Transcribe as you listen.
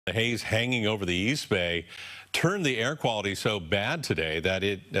The haze hanging over the East Bay turned the air quality so bad today that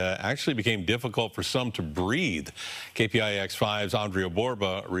it actually became difficult for some to breathe. KPIX5's Andria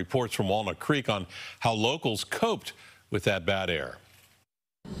Borba reports from Walnut Creek on how locals coped with that bad air.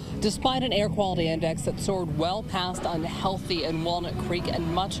 Despite an air quality index that soared well past unhealthy in Walnut Creek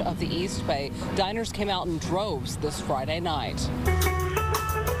and much of the East Bay, diners came out in droves this Friday night.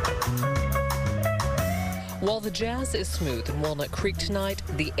 While the jazz is smooth in Walnut Creek tonight,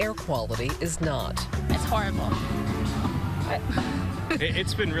 the air quality is not. It's horrible.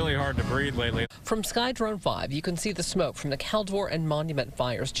 It's been really hard to breathe lately. From Skydrone 5, you can see the smoke from the Caldor and Monument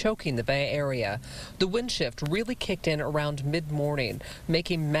fires choking the Bay Area. The wind shift really kicked in around mid-morning,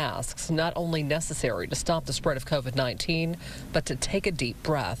 making masks not only necessary to stop the spread of COVID-19, but to take a deep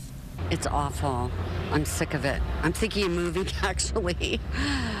breath. It's awful. I'm sick of it. I'm thinking of moving, actually.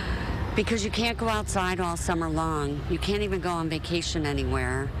 Because you can't go outside all summer long. You can't even go on vacation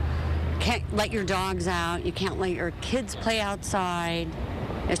anywhere. Can't let your dogs out. You can't let your kids play outside.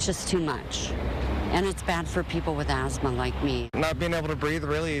 It's just too much. And it's bad for people with asthma like me. Not being able to breathe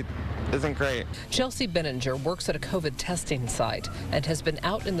really isn't great. Chelsea Benninger works at a COVID testing site and has been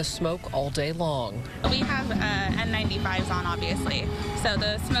out in the smoke all day long. We have N95s on, obviously, so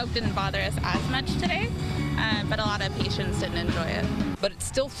the smoke didn't bother us as much today, but a lot of patients didn't enjoy it. But it's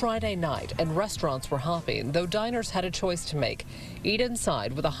still Friday night and restaurants were hopping, though diners had a choice to make. Eat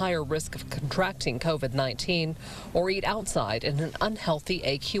inside with a higher risk of contracting COVID-19 or eat outside in an unhealthy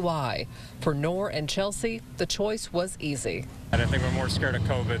AQI. For Noor and Chelsea, the choice was easy. I think we're more scared of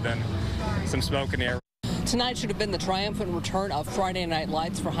COVID than some smoke in the air. Tonight should have been the triumphant return of Friday night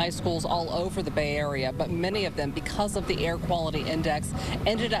lights for high schools all over the Bay Area, but many of them, because of the air quality index,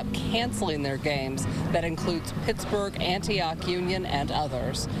 ended up canceling their games. That includes Pittsburgh, Antioch Union, and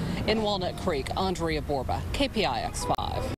others. In Walnut Creek, Andria Borba, KPIX 5.